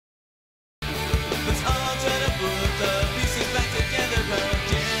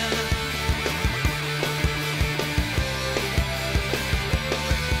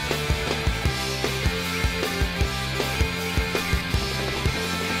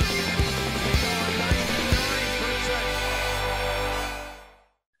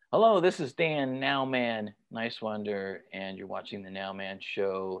Hello, this is Dan Nowman, Niswander, and you're watching the Nowman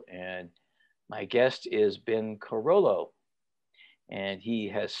Show. And my guest is Ben Carollo, and he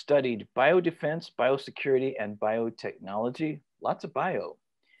has studied biodefense, biosecurity, and biotechnology, lots of bio,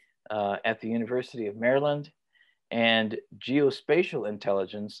 at the University of Maryland, and geospatial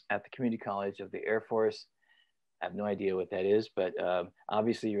intelligence at the Community College of the Air Force. I have no idea what that is, but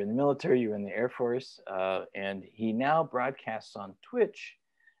obviously you're in the military, you're in the Air Force, and he now broadcasts on Twitch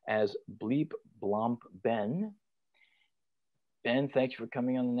as Bleep Blomp Ben. Ben, thank you for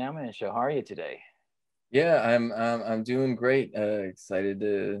coming on the Nowman Show. How are you today? Yeah, I'm doing great. Excited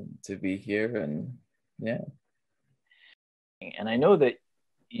to be here, and yeah. And I know that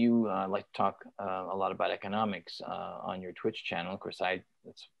you like to talk a lot about economics on your Twitch channel. Of course,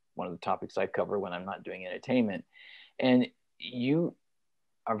 that's one of the topics I cover when I'm not doing entertainment. And you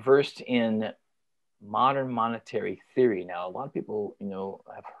are versed in modern monetary theory. Now, a lot of people,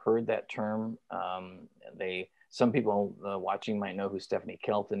 have heard that term. Some people watching might know who Stephanie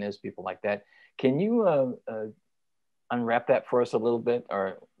Kelton is, people like that. Can you unwrap that for us a little bit,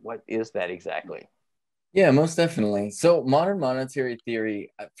 or what is that exactly? Yeah, most definitely. So modern monetary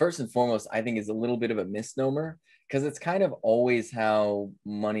theory, first and foremost, I think is a little bit of a misnomer because it's kind of always how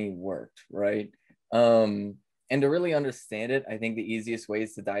money worked, right? Um, and to really understand it, I think the easiest way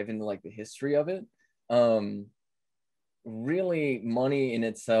is to dive into like the history of it. Um, Really, money in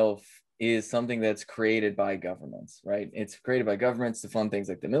itself is something that's created by governments, right? It's created by governments to fund things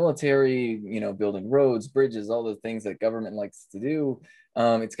like the military, building roads, bridges, all the things that government likes to do.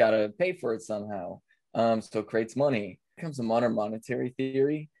 It's got to pay for it somehow. So it creates money. When it comes to modern monetary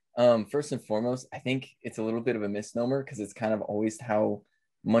theory, first and foremost, I think it's a little bit of a misnomer because it's kind of always how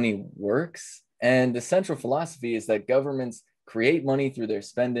money works. And the central philosophy is that governments create money through their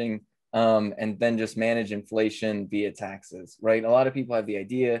spending, and then just manage inflation via taxes, right? A lot of people have the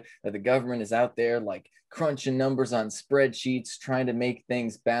idea that the government is out there like crunching numbers on spreadsheets, trying to make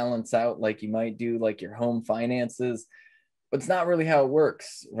things balance out like you might do like your home finances, but it's not really how it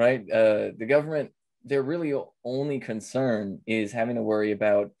works, right? The government, their really only concern is having to worry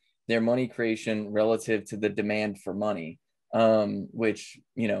about their money creation relative to the demand for money. Which,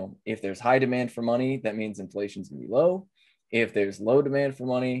 if there's high demand for money, that means inflation's gonna be low. If there's low demand for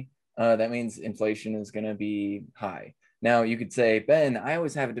money, that means inflation is going to be high. Now, you could say, Ben, I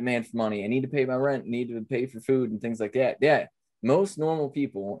always have a demand for money. I need to pay my rent, need to pay for food and things like that. Yeah, most normal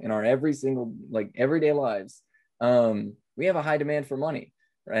people in our every single, like everyday lives, we have a high demand for money.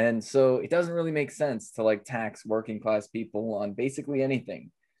 And so it doesn't really make sense to like tax working class people on basically anything.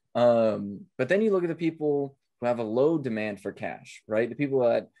 But then you look at the people who have a low demand for cash, right? The people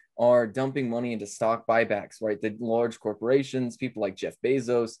that are dumping money into stock buybacks, right? The large corporations, people like Jeff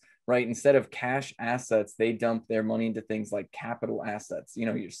Bezos, right? Instead of cash assets, they dump their money into things like capital assets,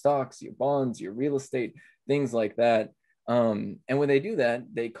 your stocks, your bonds, your real estate, things like that. And when they do that,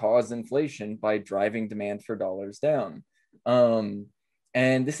 they cause inflation by driving demand for dollars down. Um,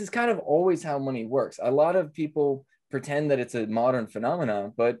 and this is kind of always how money works. A lot of people pretend that it's a modern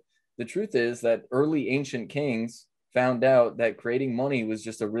phenomenon, but the truth is that early ancient kings found out that creating money was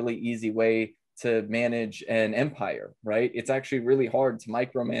just a really easy way to manage an empire, right? It's actually really hard to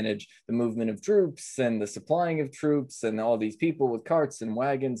micromanage the movement of troops and the supplying of troops and all these people with carts and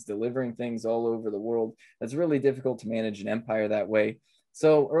wagons delivering things all over the world. It's really difficult to manage an empire that way.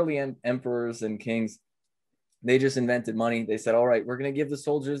 So early emperors and kings, they just invented money. They said, all right, we're going to give the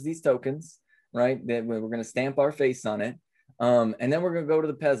soldiers these tokens, right? That we're going to stamp our face on it. And then we're going to go to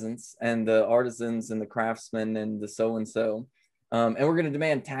the peasants and the artisans and the craftsmen and the so-and-so. And we're going to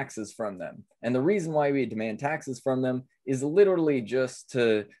demand taxes from them. And the reason why we demand taxes from them is literally just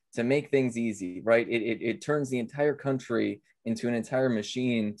to make things easy, right? It turns the entire country into an entire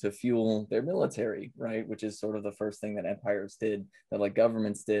machine to fuel their military, right? Which is sort of the first thing that empires did, that like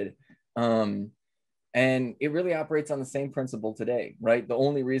governments did. And it really operates on the same principle today, right? The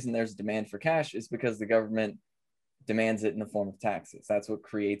only reason there's demand for cash is because the government demands it in the form of taxes. That's what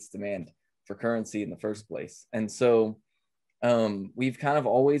creates demand for currency in the first place. And so we've kind of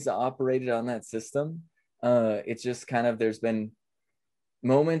always operated on that system. It's just kind of, there's been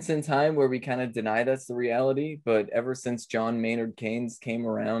moments in time where we kind of deny that's the reality, but ever since John Maynard Keynes came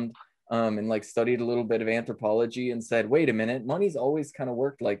around, and like studied a little bit of anthropology and said, wait a minute, money's always kind of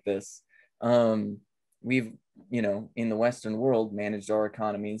worked like this. We've, in the Western world, managed our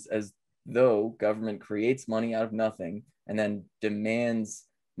economies as though government creates money out of nothing and then demands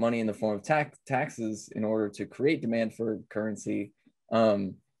money in the form of taxes in order to create demand for currency.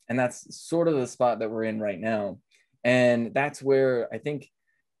 And that's sort of the spot that we're in right now. And that's where I think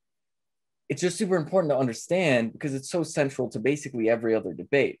it's just super important to understand because it's so central to basically every other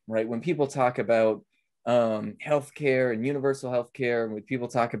debate, right? When people talk about healthcare and universal healthcare, when people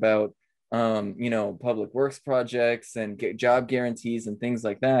talk about public works projects and job guarantees and things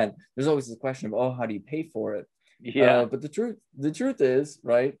like that, there's always this question of, oh, how do you pay for it? Yeah. But the truth is,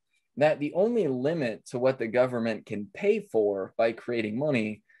 right, that the only limit to what the government can pay for by creating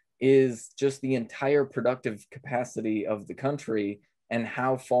money is just the entire productive capacity of the country and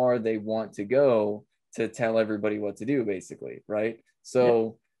how far they want to go to tell everybody what to do, basically, right? Yeah.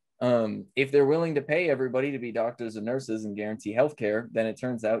 So if they're willing to pay everybody to be doctors and nurses and guarantee healthcare, then it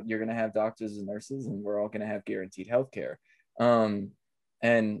turns out you're going to have doctors and nurses, and we're all going to have guaranteed healthcare.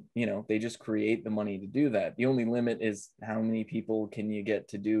 And they just create the money to do that. The only limit is how many people can you get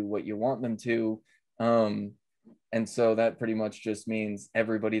to do what you want them to. And so that pretty much just means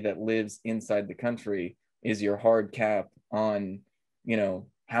everybody that lives inside the country is your hard cap on,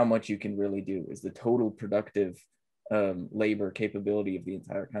 how much you can really do, is the total productive labor capability of the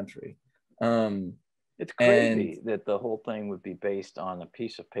entire country. It's crazy that the whole thing would be based on a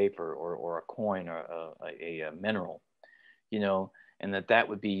piece of paper or a coin or a mineral, and that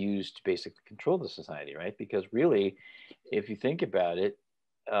would be used to basically control the society, right? Because really, if you think about it,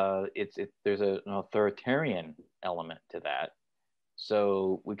 there's an authoritarian element to that.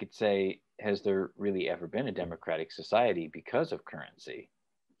 So we could say, has there really ever been a democratic society because of currency?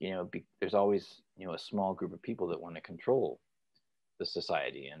 There's always a small group of people that want to control the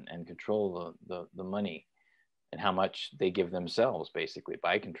society and control the money and how much they give themselves basically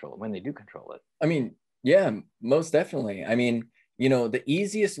by control when they do control it. I mean, yeah, most definitely. I mean, the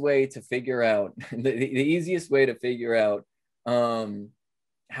easiest way to figure out the easiest way to figure out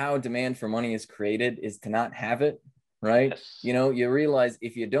how demand for money is created is to not have it, right? Yes. You realize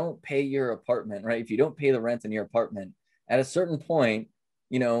if you don't pay your apartment, right? If you don't pay the rent in your apartment, at a certain point,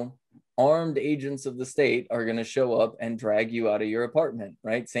 armed agents of the state are going to show up and drag you out of your apartment,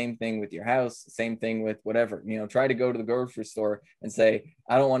 right? Same thing with your house, same thing with whatever. Try to go to the grocery store and say,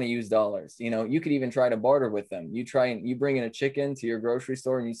 I don't want to use dollars. You could even try to barter with them. You bring in a chicken to your grocery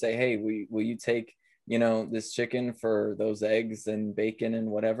store and you say, hey, will you take this chicken for those eggs and bacon and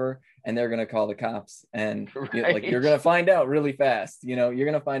whatever, and they're going to call the cops, and right. you're going to find out really fast. You're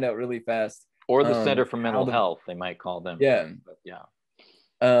going to find out really fast. Or the Center for Mental Health, they might call them. Yeah. But yeah.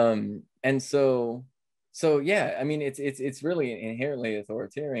 And so yeah, I mean, it's really inherently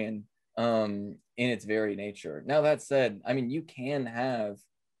authoritarian in its very nature. Now, that said, I mean, you can have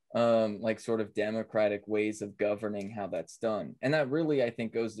like sort of democratic ways of governing how that's done, and that really, I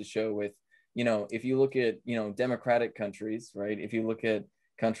think, goes to show with if you look at democratic countries, right? If you look at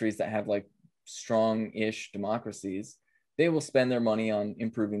countries that have like strong-ish democracies, they will spend their money on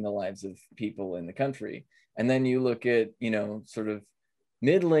improving the lives of people in the country. And then you look at sort of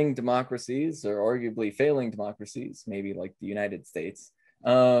middling democracies or arguably failing democracies, maybe like the United States,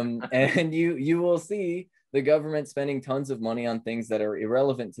 and you will see the government spending tons of money on things that are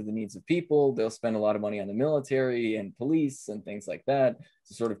irrelevant to the needs of people. They'll spend a lot of money on the military and police and things like that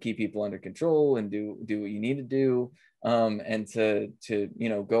to sort of keep people under control and do what you need to do, and to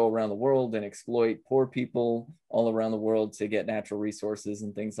go around the world and exploit poor people all around the world to get natural resources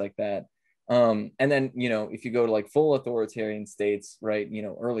and things like that. And then, if you go to like full authoritarian states, right,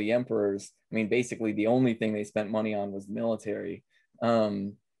 early emperors, I mean, basically the only thing they spent money on was the military.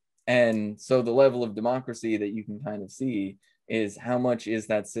 And so the level of democracy that you can kind of see is how much is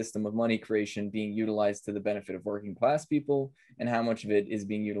that system of money creation being utilized to the benefit of working class people, and how much of it is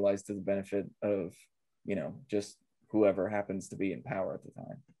being utilized to the benefit of, just whoever happens to be in power at the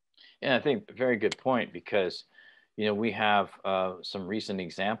time. Yeah, I think a very good point, because, we have some recent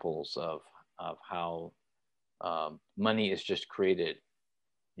examples of how money is just created.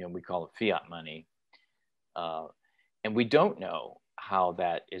 We call it fiat money. And we don't know how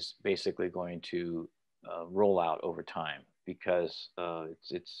that is basically going to roll out over time, because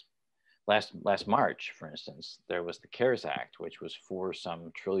it's last March, for instance, there was the CARES Act, which was for some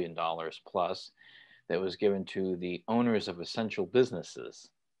 $1 trillion plus, that was given to the owners of essential businesses.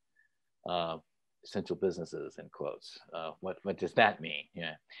 Essential businesses in quotes. What does that mean?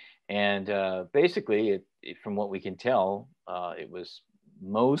 Yeah, and basically, from what we can tell, it was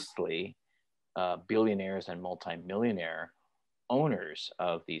mostly billionaires and multimillionaire owners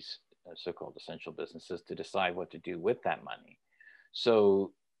of these so-called essential businesses to decide what to do with that money.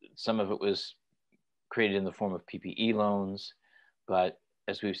 So some of it was created in the form of PPE loans, but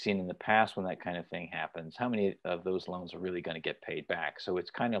as we've seen in the past, when that kind of thing happens, how many of those loans are really going to get paid back? So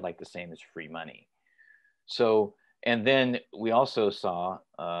it's kind of like the same as free money. So, and then we also saw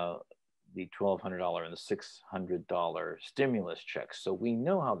the $1,200 and the $600 stimulus checks. So we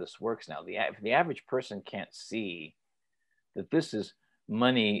know how this works now. The average person can't see that this is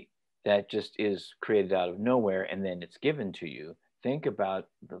money that just is created out of nowhere and then it's given to you. Think about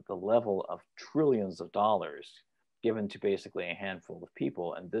the level of trillions of dollars given to basically a handful of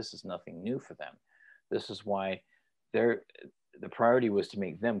people, and this is nothing new for them. This is why the priority was to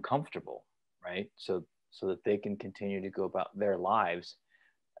make them comfortable, right? So that they can continue to go about their lives,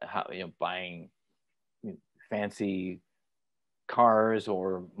 buying fancy cars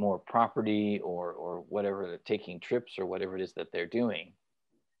or more property or whatever, taking trips or whatever it is that they're doing.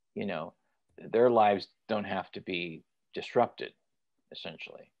 Their lives don't have to be disrupted,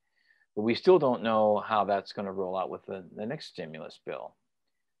 essentially. But we still don't know how that's going to roll out with the next stimulus bill.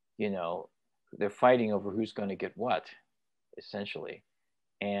 They're fighting over who's going to get what, essentially.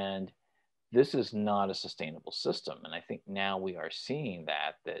 And this is not a sustainable system. And I think now we are seeing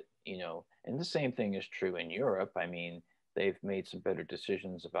that, and the same thing is true in Europe. I mean, they've made some better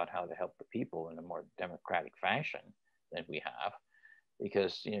decisions about how to help the people in a more democratic fashion than we have,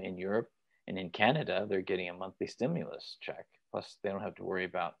 because in Europe and in Canada, they're getting a monthly stimulus check. Plus, they don't have to worry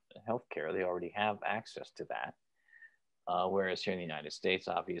about healthcare. They already have access to that. Whereas here in the United States,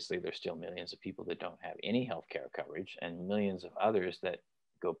 obviously, there's still millions of people that don't have any healthcare coverage, and millions of others that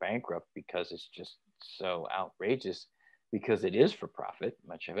go bankrupt because it's just so outrageous, because it is for profit,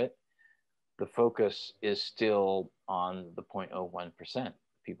 much of it. The focus is still on the 0.01%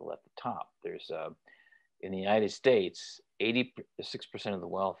 people at the top. There's in the United States, 86% of the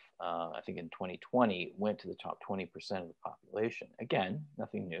wealth, I think in 2020, went to the top 20% of the population. Again,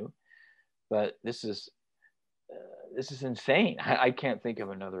 nothing new, but this is insane. I can't think of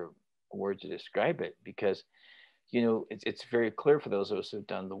another word to describe it, because it's very clear for those of us who've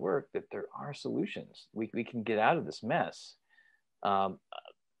done the work that there are solutions. We can get out of this mess.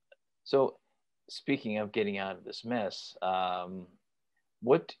 So speaking of getting out of this mess,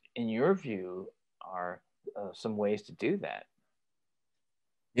 what, in your view, are some ways to do that?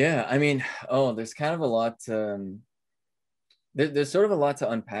 Yeah, I mean, there's kind of a lot there's sort of a lot to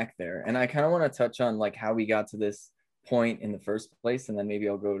unpack there. And I kind of want to touch on like how we got to this point in the first place, and then maybe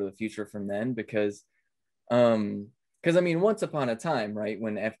I'll go to the future from then, because I mean, once upon a time, right,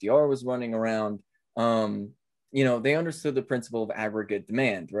 when FDR was running around, they understood the principle of aggregate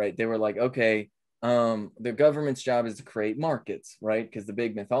demand, right? They were like, okay, the government's job is to create markets, right? Because the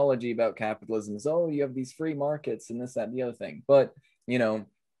big mythology about capitalism is, oh, you have these free markets and this, that, and the other thing. But,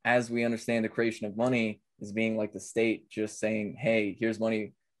 as we understand the creation of money as being like the state just saying, hey, here's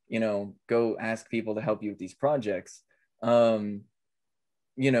money, go ask people to help you with these projects. Like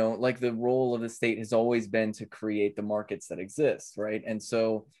the role of the state has always been to create the markets that exist, right? And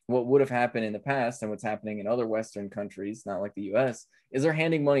so what would have happened in the past, and what's happening in other Western countries, not like the U.S., is they're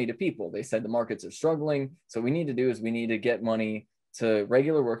handing money to people. They said the markets are struggling, so what we need to do is we need to get money to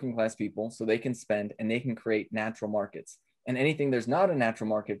regular working class people so they can spend and they can create natural markets. And anything there's not a natural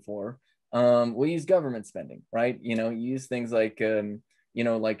market for, we'll use government spending, right? Use things like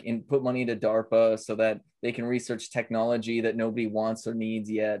like put money into DARPA so that they can research technology that nobody wants or needs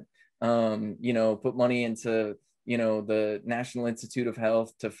yet. Put money into, the National Institute of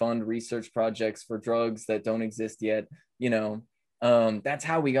Health to fund research projects for drugs that don't exist yet. That's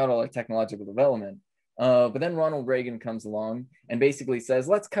how we got all our technological development. But then Ronald Reagan comes along and basically says,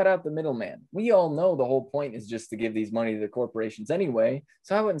 let's cut out the middleman. We all know the whole point is just to give these money to the corporations anyway.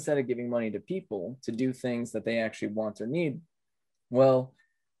 So how about instead of giving money to people to do things that they actually want or need, well,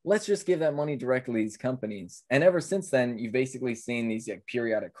 let's just give that money directly to these companies. And ever since then, you've basically seen these like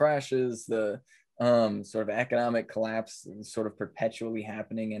periodic crashes, the sort of economic collapse sort of perpetually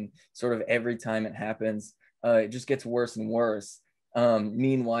happening. And sort of every time it happens, it just gets worse and worse.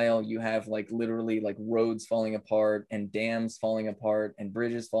 Meanwhile, you have like literally like roads falling apart and dams falling apart and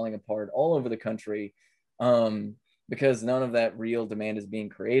bridges falling apart all over the country, because none of that real demand is being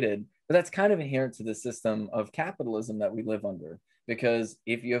created. But that's kind of inherent to the system of capitalism that we live under. Because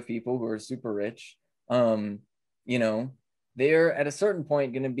if you have people who are super rich, they're at a certain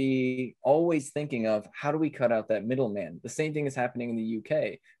point going to be always thinking of how do we cut out that middleman. The same thing is happening in the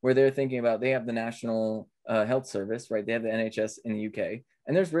UK, where they're thinking about, they have the National Health Service, right? They have the NHS in the UK,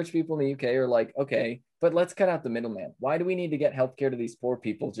 and there's rich people in the UK who are like, okay, but let's cut out the middleman. Why do we need to get healthcare to these poor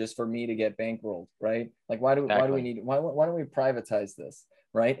people just for me to get bankrolled, right? Like, why do we need? Why don't we privatize this?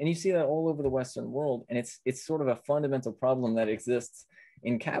 Right. And you see that all over the Western world. And it's sort of a fundamental problem that exists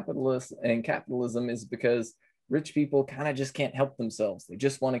in capitalism is because rich people kind of just can't help themselves. They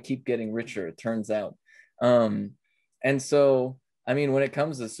just want to keep getting richer, it turns out. And so, I mean, when it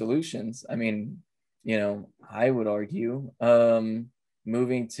comes to solutions, I mean, I would argue,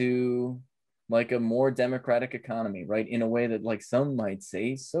 moving to like a more democratic economy, right? In a way that like some might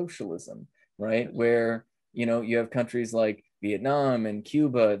say socialism, right? Where, you know, you have countries like Vietnam and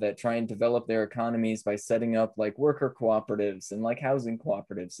Cuba that try and develop their economies by setting up like worker cooperatives and like housing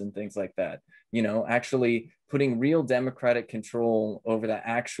cooperatives and things like that. You know, actually putting real democratic control over the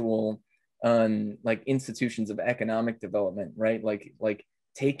actual like institutions of economic development, right? Like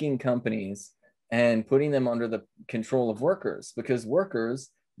taking companies and putting them under the control of workers, because workers,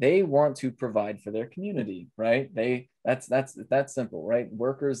 they want to provide for their community, right? That's simple, right?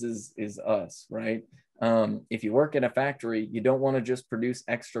 Workers is us, right? If you work in a factory, you don't want to just produce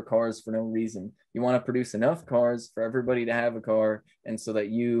extra cars for no reason. You want to produce enough cars for everybody to have a car, and so that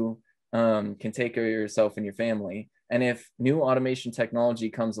you can take care of yourself and your family. And if new automation technology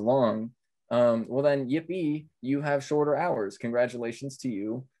comes along, well then, yippee, you have shorter hours. Congratulations to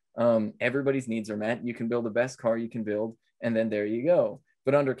you. Everybody's needs are met. You can build the best car you can build, and then there you go.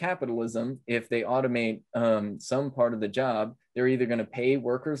 But under capitalism, if they automate some part of the job, they're either going to pay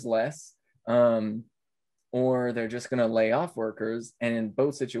workers less, or they're just going to lay off workers. And in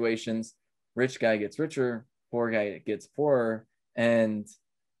both situations, rich guy gets richer, poor guy gets poorer. And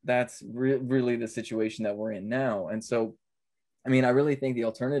that's really the situation that we're in now. And so, I mean, I really think the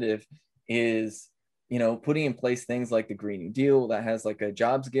alternative is, you know, putting in place things like the Green New Deal that has like a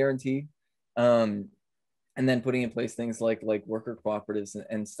jobs guarantee, and then putting in place things like worker cooperatives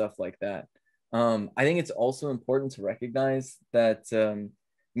and stuff like that. I think it's also important to recognize that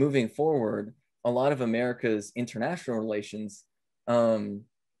moving forward, a lot of America's international relations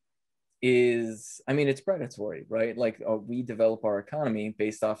is, I mean, it's predatory, right? Like we develop our economy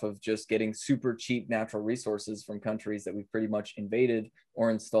based off of just getting super cheap natural resources from countries that we've pretty much invaded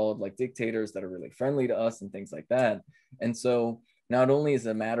or installed, like dictators that are really friendly to us and things like that. And so not only is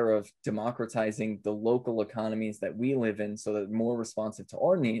it a matter of democratizing the local economies that we live in so that more responsive to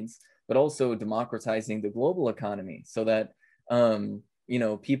our needs, but also democratizing the global economy so that you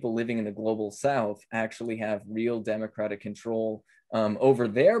know, people living in the global south actually have real democratic control over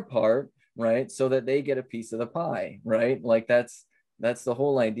their part, right? So that they get a piece of the pie, right? Like that's the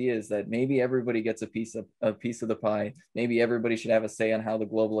whole idea, is that maybe everybody gets a piece of the pie. Maybe everybody should have a say on how the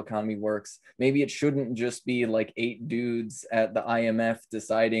global economy works. Maybe it shouldn't just be like 8 dudes at the IMF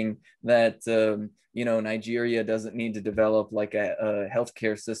deciding that you know, Nigeria doesn't need to develop like a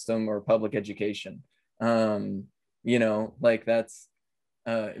healthcare system or public education. You know, like that's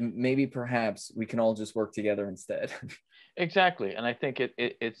maybe perhaps we can all just work together instead. Exactly, and I think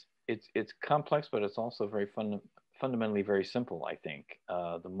it's complex, but it's also very fundamentally very simple. I think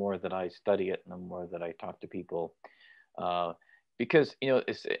the more that I study it, and the more that I talk to people, uh, because you know,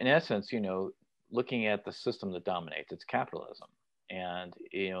 it's in essence, you know, looking at the system that dominates, it's capitalism, and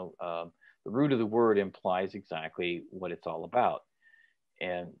you know, the root of the word implies exactly what it's all about,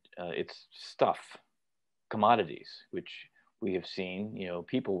 and it's stuff, commodities, which we have seen. You know,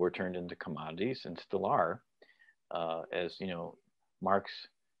 people were turned into commodities and still are, as you know, Marx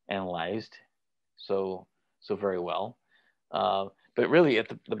analyzed so very well. But really, at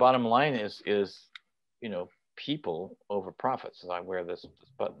the bottom line is you know, people over profits. I wear this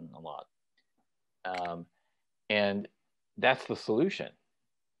button a lot, um, and that's the solution.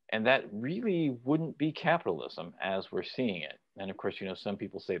 And that really wouldn't be capitalism as we're seeing it. And of course, you know, some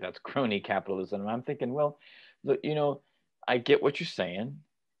people say that's crony capitalism. And I'm thinking, well, you know, I get what you're saying,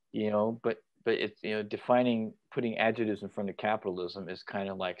 you know, but it's, you know, defining, putting adjectives in front of capitalism is kind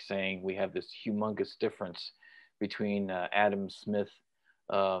of like saying we have this humongous difference between Adam Smith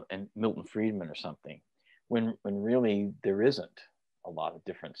and Milton Friedman or something, when really there isn't a lot of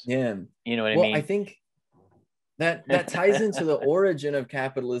difference. Yeah. You know what I Well, I mean? think that ties into the origin of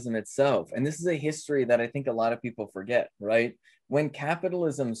capitalism itself. And this is a history that I think a lot of people forget, right? When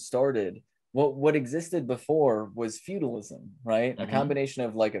capitalism started, what existed before was feudalism, right? A Mm-hmm. combination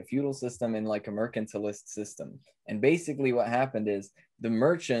of like a feudal system and like a mercantilist system. And basically what happened is the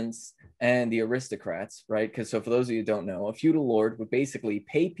merchants and the aristocrats, right? Because so for those of you who don't know, a feudal lord would basically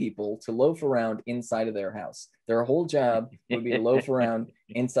pay people to loaf around inside of their house. Their whole job would be to loaf around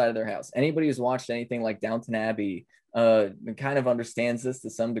inside of their house. Anybody who's watched anything like Downton Abbey kind of understands this to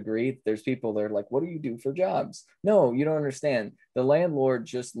some degree. There's people that are like, what do you do for jobs? No, you don't understand. The landlord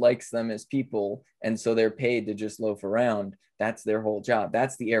just likes them as people, and so they're paid to just loaf around. That's their whole job.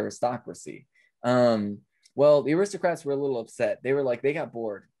 That's the aristocracy. Well, the aristocrats were a little upset. They were like, they got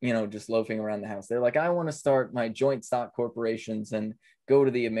bored, you know, just loafing around the house. They're like, I want to start my joint stock corporations and go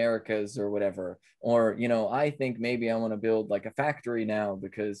to the Americas or whatever. Or, you know, I think maybe I want to build like a factory now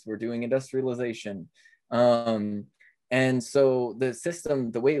because we're doing industrialization. Um, and so the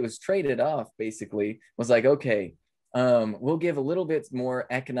system, the way it was traded off basically was like, okay, we'll give a little bit more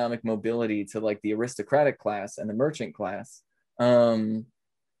economic mobility to like the aristocratic class and the merchant class. And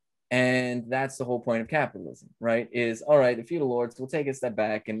that's the whole point of capitalism, right? Is all right, the feudal lords will take a step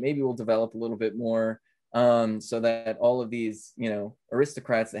back and maybe we'll develop a little bit more, so that all of these, you know,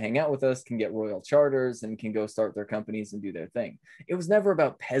 aristocrats that hang out with us can get royal charters and can go start their companies and do their thing. It was never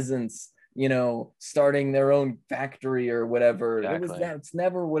about peasants, you know, starting their own factory or whatever. Exactly. That's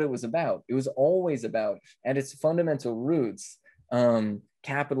never what it was about. It was always about, at its fundamental roots,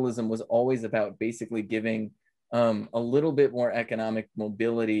 capitalism was always about basically giving a little bit more economic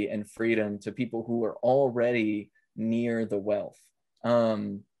mobility and freedom to people who are already near the wealth.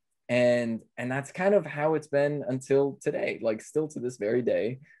 And that's kind of how it's been until today, like still to this very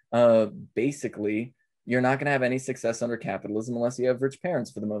day. Basically, you're not going to have any success under capitalism unless you have rich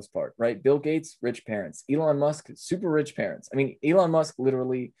parents for the most part, right? Bill Gates, rich parents. Elon Musk, super rich parents. I mean, Elon Musk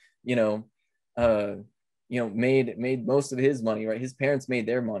literally, made most of his money, right? His parents made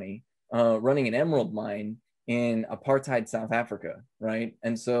their money running an emerald mine in apartheid South Africa, right?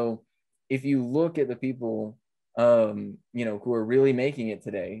 And so if you look at the people, who are really making it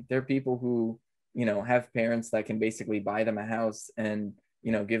today, they're people who, have parents that can basically buy them a house and,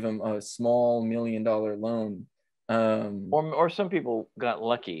 give them a small $1 million loan. Or some people got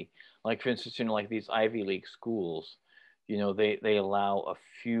lucky. Like, for instance, like these Ivy League schools, they allow a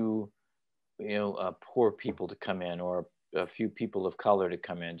few, poor people to come in, or a few people of color to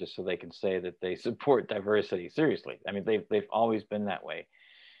come in, just so they can say that they support diversity. Seriously, I mean, they've always been that way.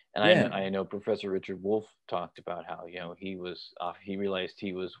 And yeah. I know Professor Richard Wolff talked about how he realized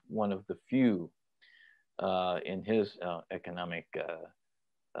he was one of the few in his economic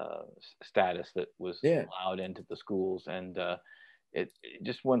status that was allowed into the schools, and it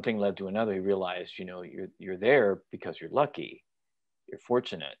just one thing led to another. He realized, you're there because you're lucky, you're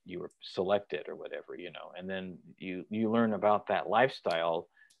fortunate, you were selected or whatever, and then you learn about that lifestyle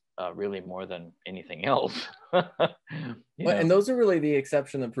really more than anything else. And those are really the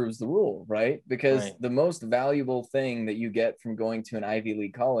exception that proves the rule, right? Because right. The most valuable thing that you get from going to an Ivy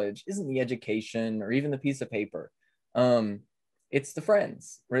League college isn't the education or even the piece of paper. It's the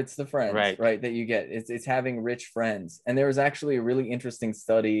friends, or it's the friends, right, that you get. It's having rich friends. And there was actually a really interesting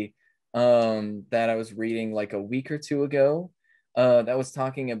study that I was reading like a week or two ago that was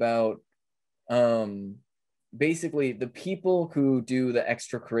talking about basically the people who do the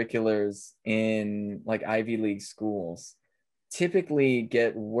extracurriculars in like Ivy League schools typically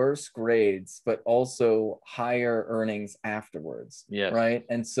get worse grades, but also higher earnings afterwards. Yes. Right.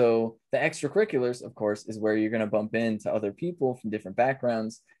 And so the extracurriculars, of course, is where you're going to bump into other people from different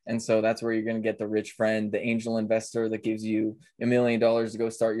backgrounds. And so that's where you're going to get the rich friend, the angel investor that gives you $1 million to go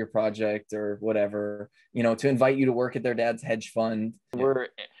start your project or whatever, to invite you to work at their dad's hedge fund. We're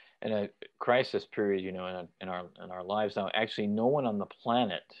in a crisis period, in our lives now. Actually, no one on the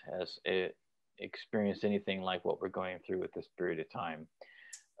planet has experienced anything like what we're going through at this period of time,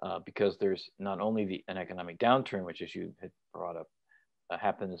 because there's not only an economic downturn, which, as you had brought up,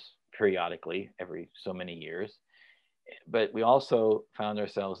 happens periodically every so many years, but we also found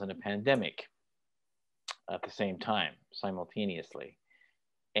ourselves in a pandemic at the same time, simultaneously.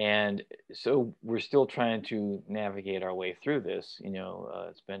 And so we're still trying to navigate our way through this.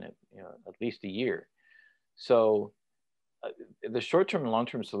 It's been at least a year. So the short-term and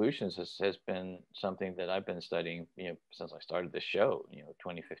long-term solutions has been something that I've been studying, since I started this show,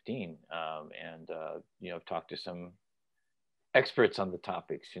 2015, and I've talked to some experts on the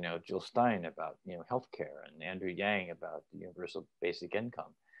topics, Jill Stein about healthcare, and Andrew Yang about the universal basic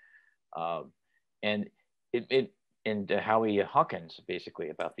income, and and Howie Hawkins basically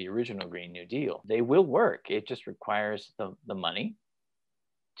about the original Green New Deal. They will work. It just requires the money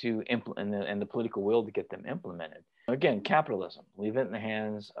to implement, and the political will to get them implemented. Again, capitalism, leave it in the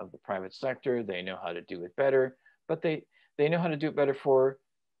hands of the private sector. They know how to do it better, but they know how to do it better for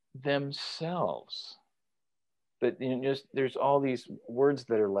themselves. But there's all these words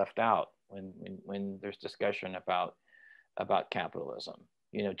that are left out when there's discussion about capitalism.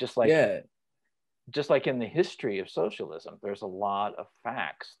 Just like in the history of socialism, there's a lot of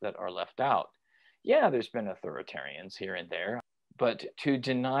facts that are left out. Yeah, there's been authoritarians here and there, but to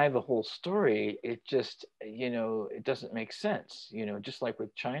deny the whole story, it just, it doesn't make sense. Just like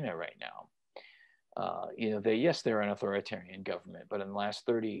with China right now. They're an authoritarian government, but in the last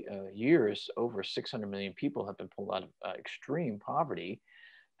 30 years, over 600 million people have been pulled out of extreme poverty.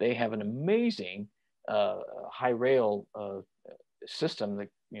 They have an amazing high rail system that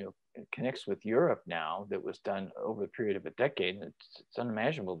connects with Europe now, that was done over a period of a decade. And it's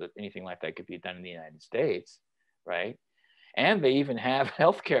unimaginable that anything like that could be done in the United States, right? And they even have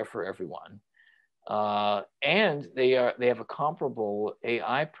healthcare for everyone. And they have a comparable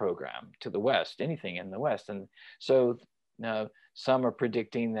AI program to the West, anything in the West. And so some are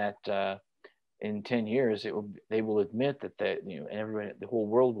predicting that in 10 years they will admit that everyone, the whole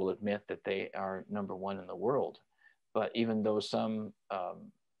world will admit that they are number one in the world. But even though some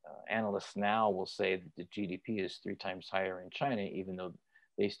analysts now will say that the GDP is 3 times higher in China, even though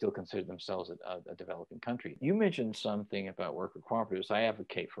they still consider themselves a developing country. You mentioned something about worker cooperatives. I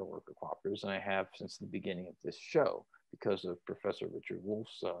advocate for worker cooperatives, and I have since the beginning of this show because of Professor Richard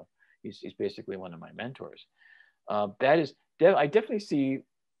Wolff's. He's basically one of my mentors. I definitely see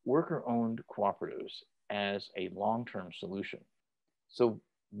worker-owned cooperatives as a long-term solution. So,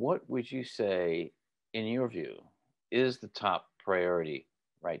 what would you say, in your view, is the top priority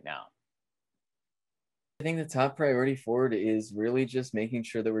right now? I think the top priority forward is really just making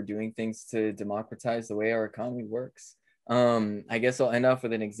sure that we're doing things to democratize the way our economy works. I guess I'll end off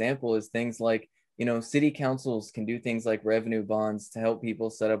with an example is things like, city councils can do things like revenue bonds to help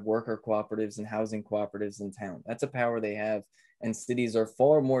people set up worker cooperatives and housing cooperatives in town. That's a power they have. And cities are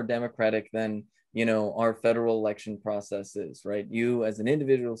far more democratic than, our federal election process is, right? You as an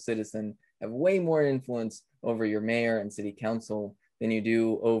individual citizen have way more influence over your mayor and city council than you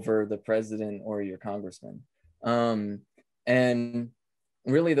do over the president or your congressman. And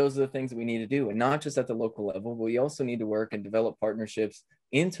really, those are the things that we need to do, and not just at the local level, but we also need to work and develop partnerships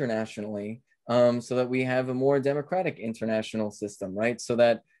internationally so that we have a more democratic international system, right? So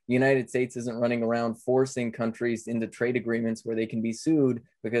that the United States isn't running around forcing countries into trade agreements where they can be sued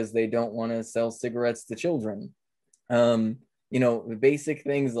because they don't want to sell cigarettes to children. Basic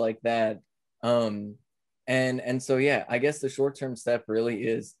things like that. And so, yeah, I guess the short-term step really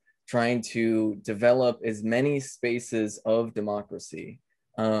is trying to develop as many spaces of democracy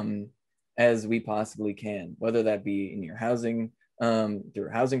as we possibly can, whether that be in your housing, through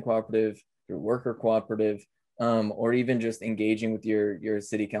a housing cooperative, through worker cooperative, or even just engaging with your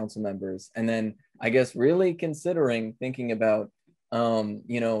city council members. And then I guess really thinking about,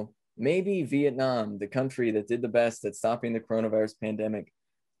 maybe Vietnam, the country that did the best at stopping the coronavirus pandemic,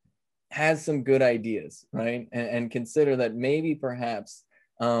 has some good ideas, right? And consider that maybe perhaps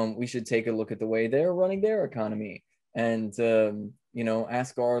we should take a look at the way they're running their economy and,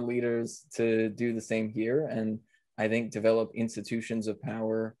 ask our leaders to do the same here. And I think develop institutions of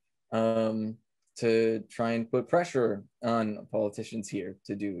power to try and put pressure on politicians here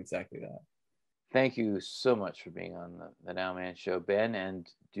to do exactly that. Thank you so much for being on the Nowman Show, Ben, and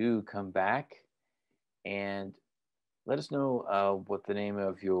do come back and let us know what the name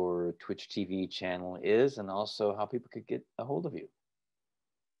of your Twitch TV channel is and also how people could get a hold of you.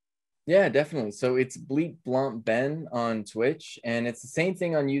 Yeah, definitely. So it's Bleep Blomp Ben on Twitch, and it's the same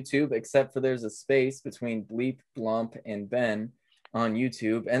thing on YouTube, except for there's a space between Bleep, Blomp, and Ben on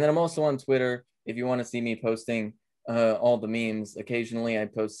YouTube. And then I'm also on Twitter if you want to see me posting all the memes. Occasionally I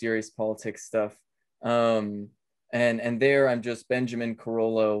post serious politics stuff. And there I'm just Benjamin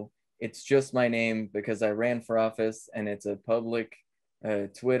Carollo. It's just my name because I ran for office and it's a public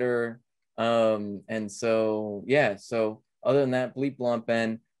Twitter. And so, yeah, so other than that, Bleep Blomp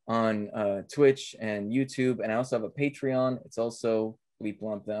Ben on Twitch and YouTube. And I also have a Patreon. It's also Bleep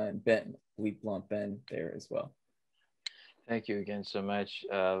Blomp Ben, Bleep Blomp Ben there as well. Thank you again so much.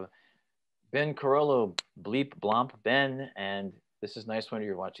 Ben Carollo, Bleep Blomp Ben, and this is Niswander.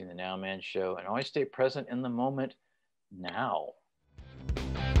 You're watching the Nowman Show. And always stay present in the moment now.